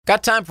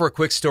Got time for a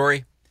quick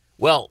story?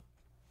 Well,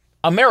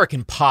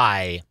 American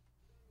Pie,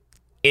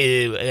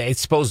 I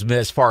suppose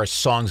as far as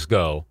songs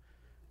go,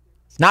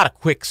 it's not a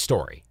quick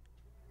story.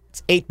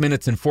 It's 8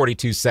 minutes and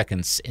 42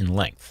 seconds in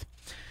length.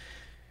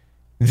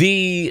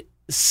 The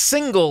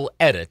single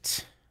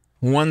edit,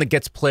 one that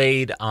gets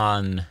played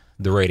on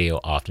the radio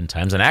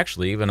oftentimes, and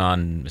actually even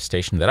on a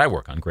station that I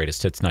work on,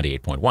 Greatest Hits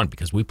 98.1,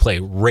 because we play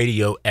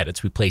radio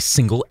edits. We play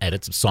single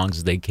edits of songs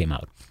as they came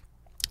out.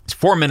 It's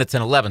 4 minutes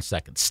and 11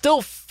 seconds.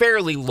 Still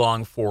fairly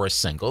long for a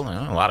single.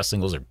 A lot of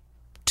singles are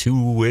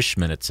 2-ish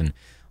minutes in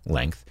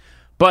length.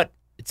 But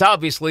it's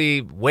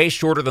obviously way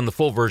shorter than the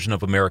full version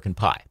of American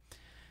Pie,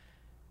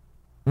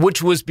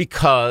 which was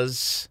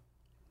because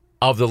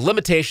of the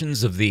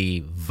limitations of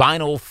the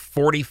vinyl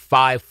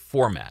 45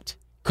 format.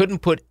 Couldn't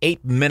put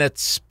 8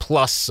 minutes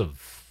plus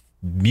of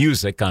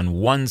music on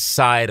one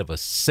side of a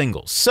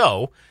single.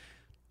 So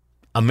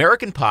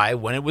American Pie,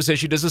 when it was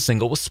issued as a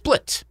single, was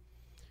split.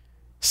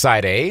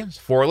 Side A,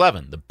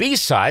 4:11. The B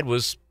side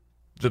was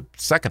the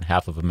second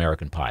half of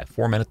American Pie,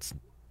 4 minutes,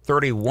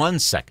 31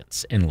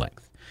 seconds in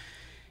length.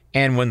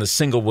 And when the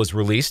single was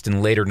released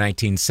in later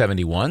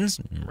 1971s,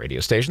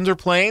 radio stations are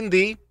playing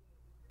the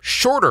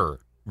shorter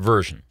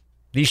version,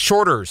 the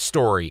shorter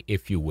story,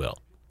 if you will.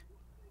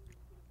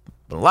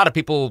 But a lot of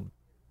people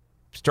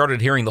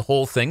started hearing the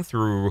whole thing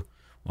through,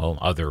 well,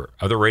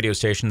 other radio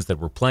stations that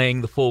were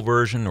playing the full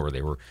version, or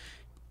they were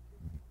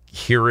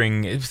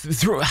hearing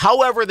through,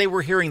 however they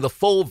were hearing the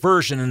full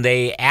version, and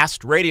they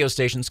asked radio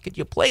stations, could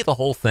you play the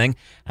whole thing?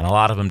 And a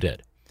lot of them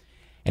did.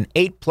 An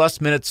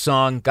 8+ minute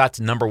song got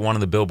to number one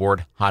on the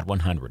Billboard Hot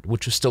 100,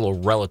 which was still a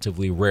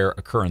relatively rare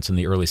occurrence in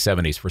the early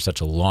 70s for such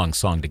a long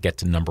song to get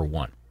to number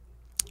one.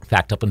 In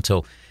fact, up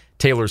until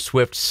Taylor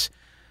Swift's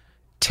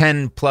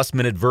 10+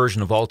 minute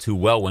version of All Too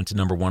Well went to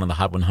number one on the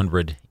Hot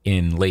 100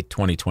 in late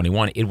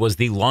 2021, it was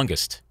the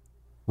longest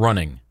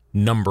running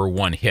number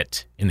one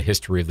hit in the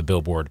history of the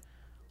Billboard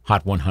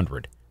Hot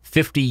 100.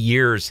 50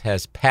 years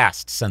has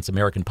passed since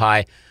American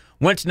Pie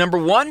went to number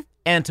one,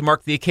 and to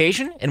mark the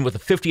occasion, and with a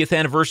 50th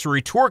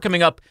anniversary tour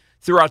coming up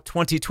throughout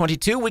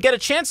 2022, we get a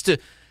chance to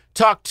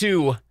talk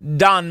to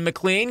Don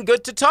McLean.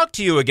 Good to talk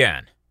to you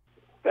again.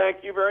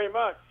 Thank you very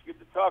much. Good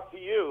to talk to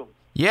you.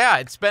 Yeah,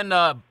 it's been,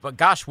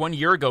 1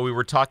 year ago we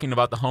were talking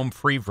about the home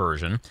free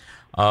version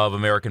of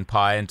American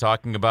Pie and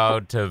talking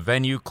about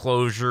venue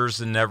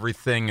closures and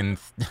everything. And,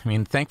 I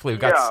mean, thankfully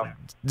we've got... Yeah.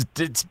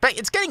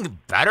 It's getting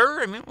better.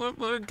 I mean,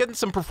 we're getting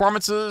some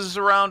performances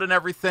around and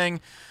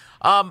everything.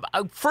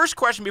 First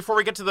question before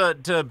we get to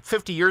the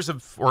 50 years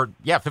of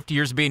 50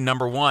 years of being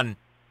number one.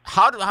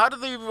 How did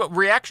the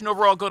reaction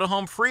overall go to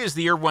home free as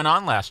the year went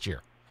on last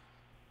year?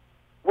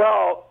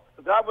 Well,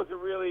 that was a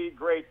really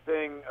great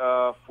thing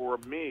for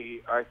me.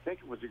 I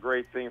think it was a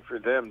great thing for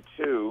them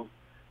too.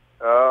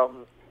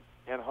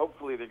 And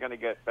hopefully they're going to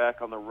get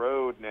back on the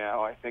road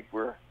now. I think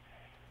we're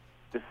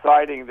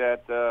deciding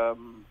that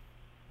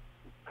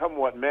come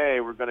what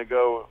may, we're going to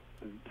go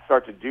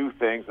start to do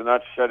things and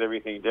not shut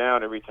everything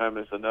down every time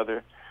there's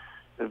another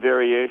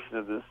variation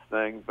of this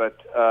thing. But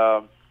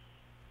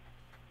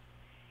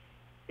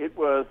it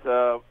was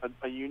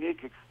a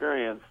unique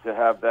experience to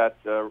have that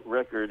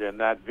record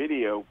and that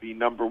video be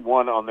number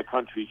one on the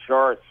country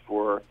charts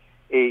for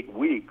 8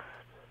 weeks.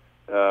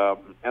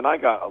 And I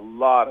got a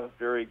lot of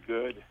very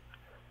good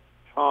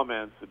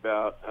comments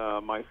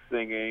about my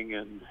singing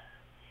and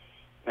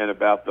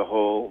about the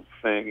whole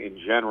thing in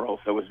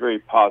general. So it was very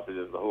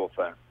positive, the whole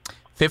thing.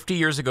 50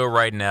 years ago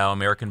right now,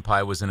 American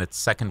Pie was in its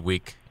second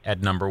week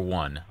at number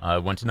one.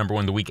 It went to number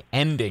one the week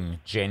ending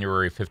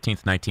January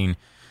 15th,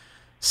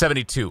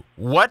 1972.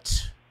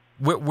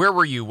 Where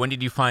were you? When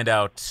did you find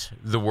out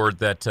the word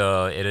that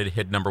it had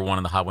hit number one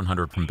on the Hot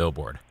 100 from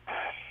Billboard?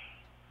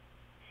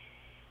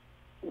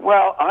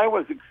 Well, I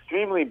was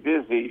extremely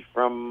busy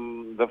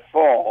from the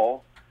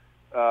fall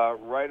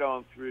right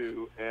on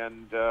through,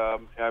 and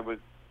I was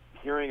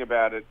hearing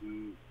about it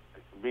and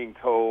being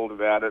told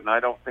about it, and I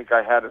don't think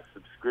I had a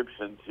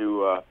subscription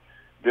to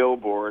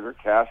Billboard or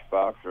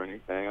Cashbox or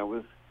anything.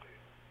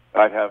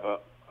 I'd have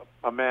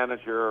a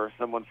manager or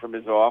someone from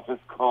his office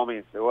call me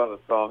and say, well, the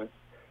song is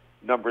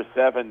number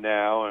 7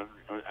 now, and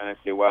I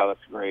say, wow, that's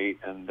great.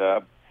 And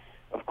of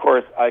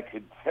course I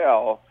could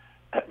tell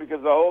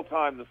because the whole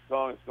time the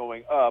song is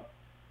going up,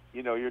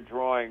 you're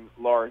drawing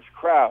large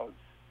crowds.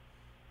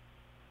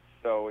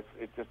 So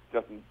it just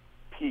doesn't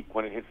peak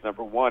when it hits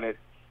number one.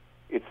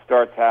 It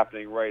starts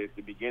happening right at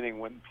the beginning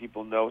when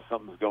people know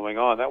something's going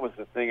on. That was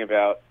the thing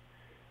about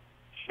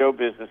show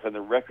business and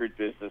the record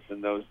business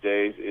in those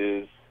days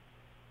is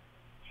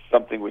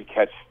something would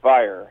catch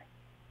fire,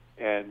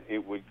 and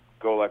it would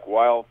go like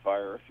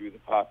wildfire through the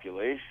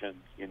population,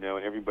 and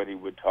everybody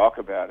would talk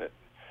about it,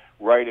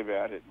 write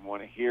about it, and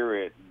want to hear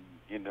it.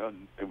 And,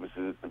 it was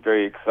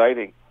very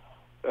exciting.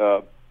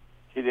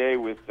 Today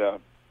with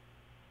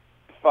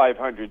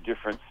 500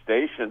 different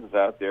stations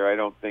out there, I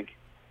don't think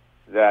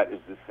that is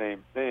the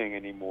same thing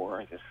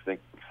anymore. I just think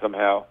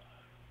somehow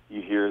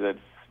you hear that it's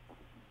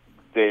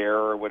there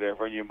or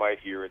whatever, and you might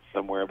hear it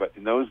somewhere. But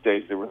in those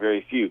days, there were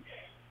very few.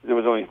 there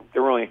were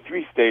only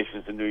 3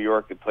 stations in New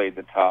York that played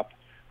the top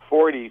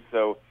 40,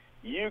 so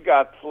you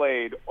got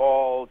played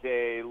all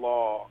day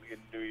long in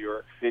New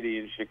York City,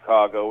 in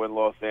Chicago, in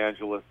Los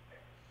Angeles,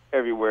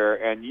 everywhere,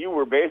 and you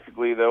were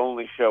basically the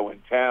only show in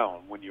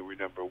town when you were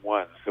number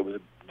one, so it was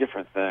a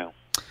different thing.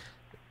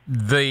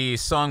 The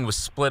song was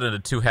split into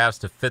 2 halves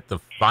to fit the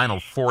final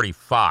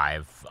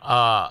 45,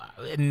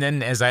 and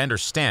then, as I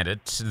understand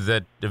it,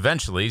 that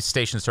eventually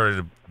stations started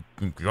to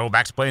go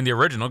back to playing the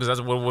original because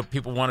that's what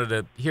people wanted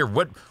to hear.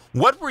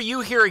 What were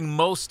you hearing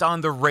most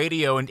on the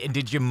radio, and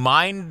did you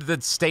mind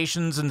that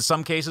stations in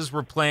some cases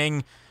were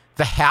playing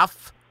the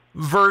half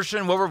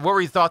version? What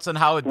were your thoughts on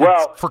how it,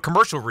 for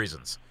commercial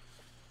reasons?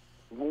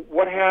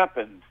 What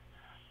happened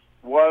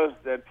was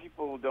that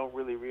people don't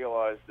really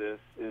realize this,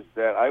 is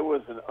that I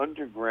was an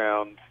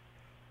underground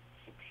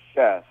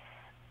success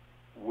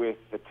with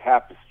the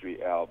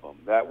Tapestry album.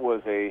 That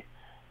was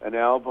an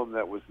album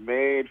that was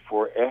made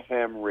for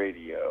FM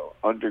radio.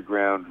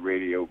 Underground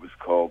radio was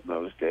called in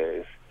those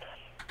days.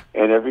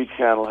 And every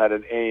channel had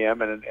an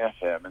AM and an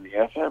FM. And the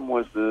FM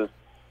was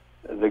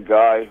the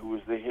guy who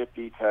was the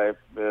hippie type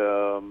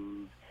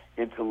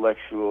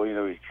intellectual,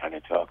 he kind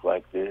of talked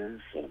like this,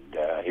 and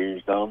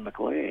here's Don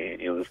McLean,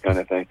 this kind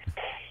of thing.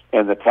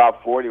 And the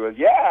top 40 was,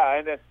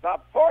 and it's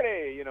top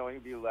 40,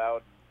 he'd be loud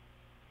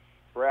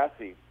and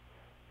brassy.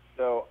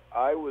 So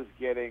I was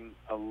getting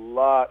a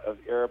lot of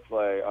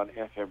airplay on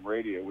FM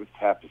radio with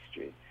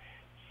Tapestry.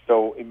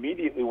 So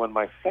immediately when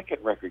my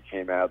second record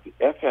came out, the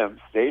FM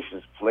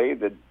stations played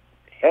the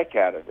heck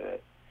out of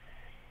it.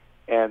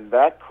 And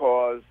that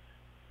caused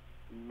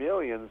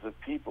millions of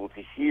people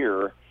to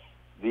hear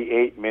the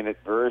 8-minute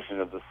version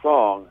of the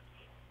song,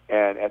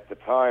 and at the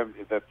time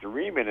the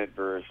 3-minute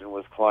version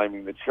was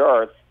climbing the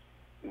charts.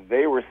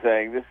 They were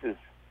saying, this is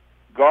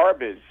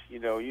garbage, you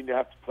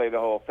have to play the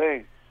whole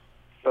thing.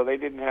 So they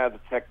didn't have the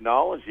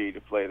technology to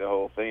play the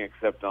whole thing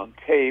except on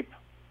tape.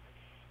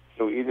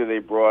 So either they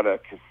brought a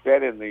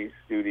cassette in the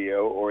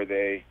studio, or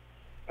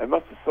I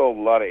must have sold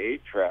a lot of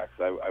 8-tracks,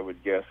 I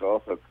would guess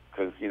also,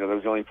 because, that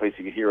was the only place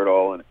you could hear it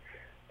all in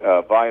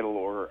vinyl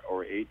or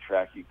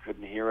 8-track. You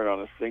couldn't hear it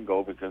on a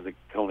single because it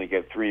could only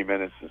get 3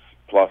 minutes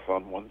plus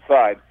on one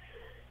side.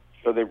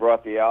 So they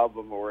brought the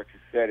album or a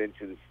cassette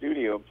into the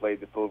studio and played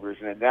the full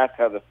version, and that's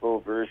how the full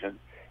version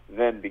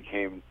then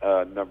became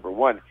number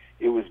one.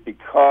 It was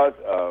because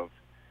of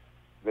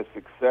the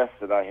success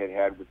that I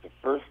had with the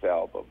first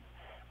album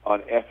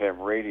on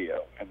FM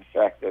radio, and the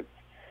fact that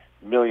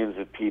millions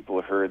of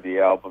people heard the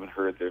album and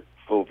heard the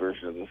full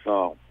version of the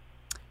song.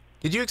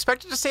 Did you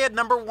expect it to stay at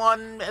number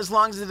one as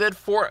long as it did?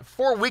 4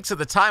 weeks at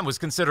the time was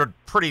considered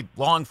pretty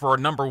long for a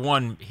number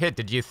one hit.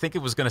 Did you think it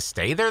was going to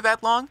stay there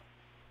that long?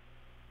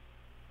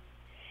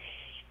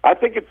 I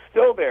think it's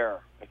still there,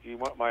 if you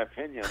want my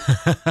opinion.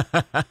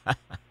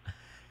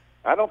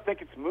 I don't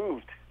think it's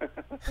moved.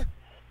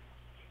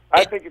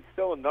 I think it's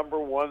still a number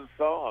one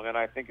song, and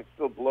I think it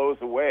still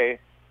blows away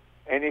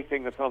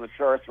anything that's on the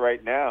charts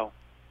right now.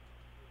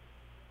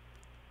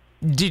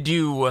 Did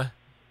you...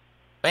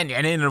 And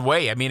in a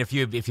way, I mean, if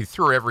you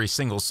threw every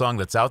single song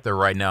that's out there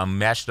right now and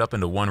mashed it up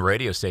into one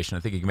radio station, I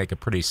think you can make a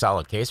pretty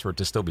solid case for it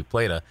to still be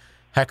played a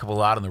heck of a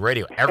lot on the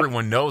radio.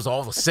 Everyone knows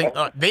all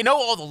the they know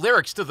all the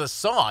lyrics to the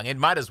song. It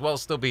might as well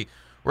still be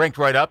ranked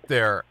right up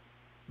there.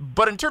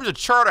 But in terms of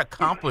chart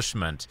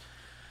accomplishment,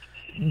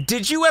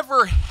 did you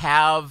ever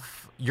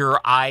have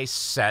your eyes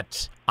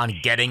set on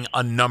getting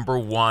a number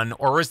one,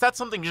 or is that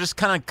something that just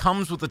kind of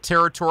comes with the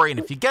territory? And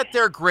if you get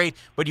there, great,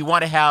 but you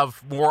want to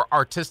have more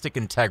artistic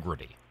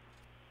integrity?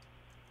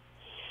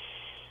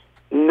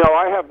 No,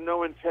 I have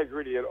no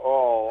integrity at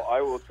all.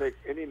 I will take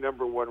any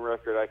number one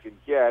record I can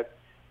get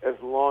as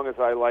long as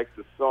I like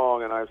the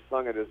song and I've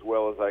sung it as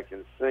well as I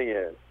can sing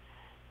it.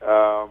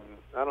 I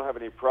don't have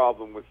any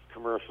problem with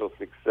commercial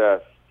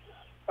success.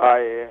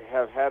 I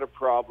have had a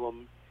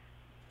problem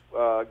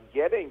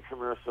getting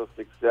commercial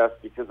success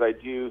because I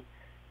do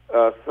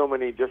so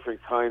many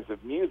different kinds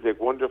of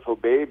music. Wonderful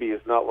Baby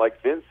is not like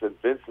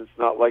Vincent. Vincent's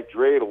not like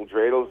Dreidel.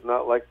 Dreidel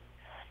not like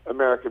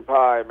American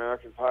Pie.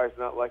 American Pie is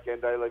not like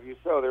And I Love You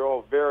So. They're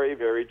all very,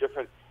 very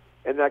different.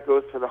 And that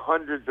goes for the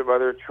hundreds of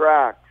other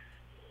tracks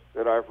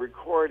that I've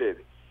recorded.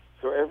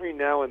 So every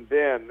now and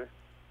then,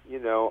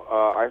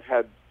 I've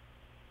had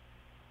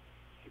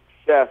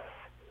success.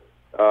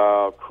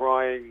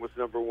 Crying was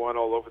number one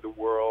all over the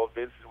world.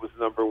 Vincent was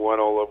number one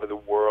all over the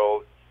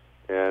world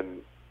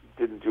and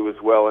didn't do as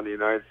well in the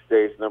United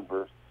States.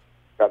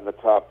 Got in the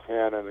top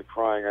 10, and the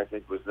Crying, I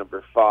think, was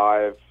number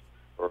 5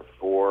 or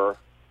 4.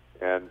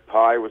 And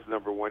Pie was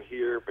number one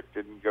here, but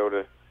didn't go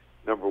to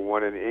number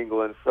one in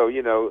England. So,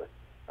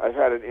 I've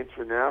had an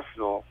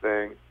international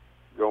thing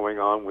going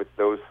on with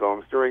those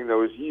songs during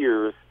those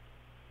years,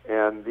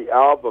 and the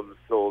album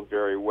sold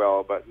very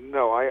well. But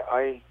no,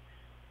 I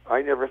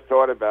never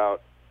thought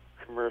about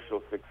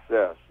commercial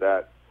success.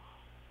 That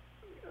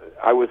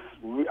I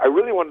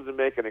really wanted to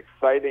make an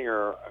exciting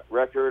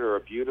record or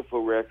a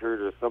beautiful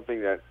record or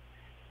something that,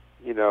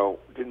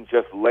 didn't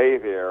just lay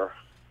there.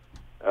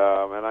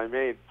 And I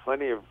made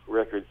plenty of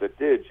records that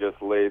did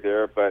just lay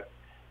there, but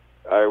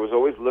I was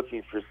always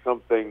looking for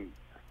something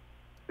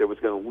that was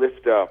going to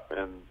lift up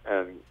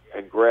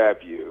and grab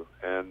you,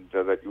 and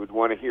that you would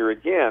want to hear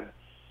again.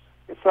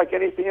 It's like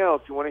anything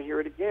else. You want to hear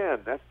it again.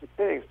 That's the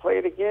thing. Play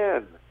it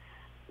again.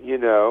 You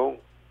know,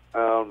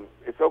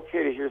 it's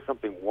okay to hear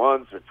something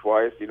once or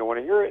twice. You don't want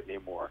to hear it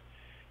anymore.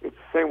 It's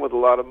the same with a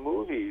lot of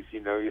movies. You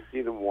know, you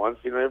see them once,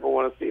 you don't ever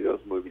want to see those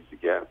movies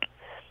again.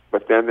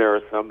 But then there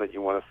are some that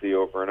you want to see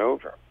over and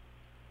over.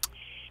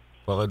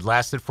 Well, it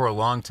lasted for a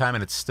long time,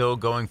 and it's still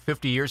going.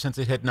 50 years since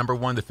it hit number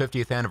one, the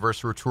 50th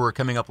anniversary tour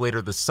coming up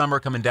later this summer,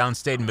 coming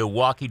downstate in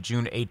Milwaukee,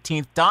 June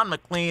 18th. Don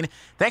McLean,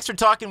 thanks for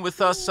talking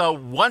with us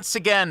once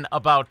again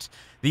about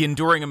the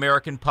Enduring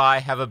American Pie.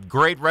 Have a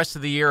great rest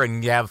of the year,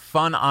 and have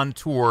fun on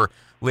tour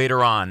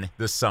later on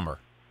this summer.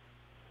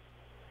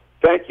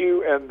 Thank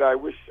you, and I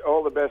wish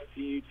all the best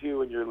to you,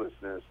 too, and your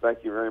listeners.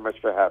 Thank you very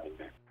much for having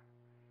me.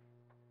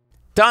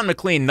 Don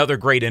McLean, another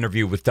great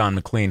interview with Don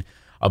McLean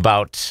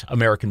about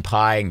American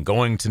Pie and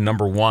going to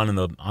number one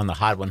on the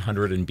Hot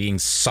 100 and being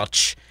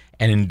such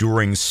an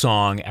enduring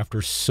song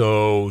after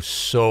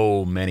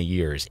so many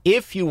years.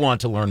 If you want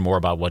to learn more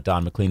about what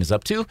Don McLean is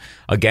up to,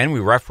 again,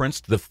 we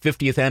referenced the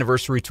 50th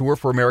anniversary tour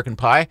for American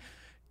Pie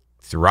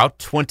throughout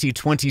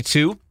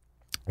 2022.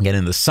 Again,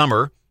 in the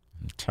summer,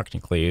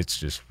 technically it's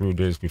just a few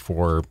days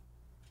before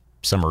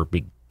summer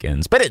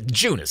begins, but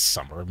June is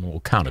summer, and we'll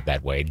count it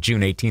that way.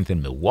 June 18th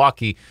in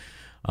Milwaukee,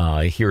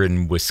 here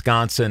in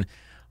Wisconsin,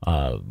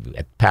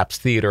 at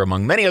Pabst Theater,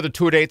 among many other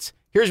tour dates.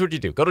 Here's what you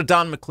do. Go to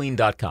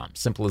donmclean.com.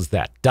 Simple as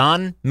that.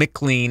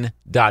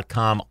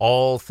 donmclean.com.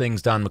 All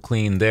things Don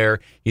McLean there.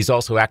 He's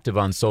also active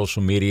on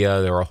social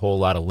media. There are a whole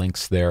lot of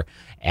links there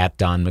at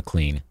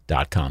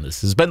donmclean.com.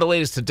 This has been the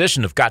latest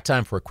edition of Got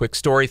Time for a Quick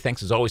Story.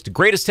 Thanks as always to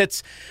Greatest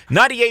Hits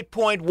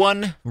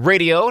 98.1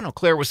 Radio in Eau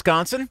Claire,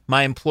 Wisconsin,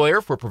 my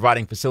employer, for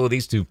providing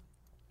facilities to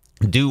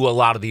do a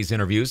lot of these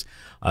interviews.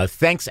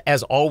 Thanks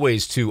as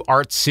always to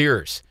Art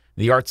Sears,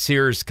 the Art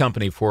Sears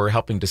Company, for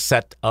helping to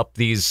set up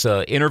these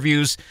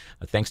interviews.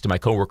 Thanks to my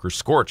coworker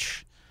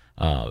Scorch.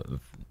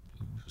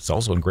 It's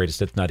also in Greatest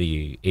Hits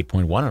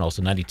 98.1 and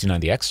also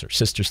 92.90X, our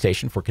sister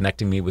station, for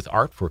connecting me with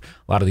Art for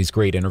a lot of these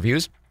great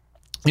interviews.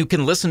 You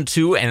can listen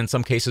to, and in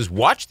some cases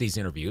watch, these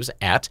interviews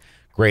at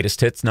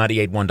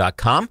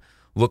greatesthits981.com.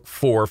 Look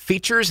for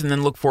features and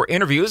then look for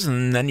interviews,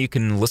 and then you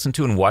can listen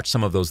to and watch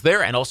some of those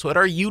there, and also at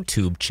our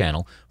YouTube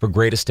channel for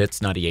Greatest Hits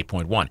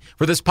 98.1.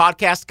 For this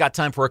podcast, Got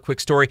Time for a Quick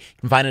Story,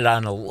 you can find it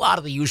on a lot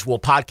of the usual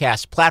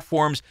podcast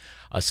platforms.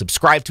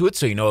 Subscribe to it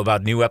so you know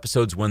about new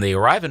episodes when they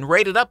arrive, and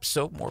rate it up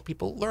so more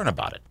people learn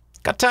about it.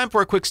 Got Time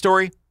for a Quick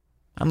Story?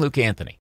 I'm Luke Anthony.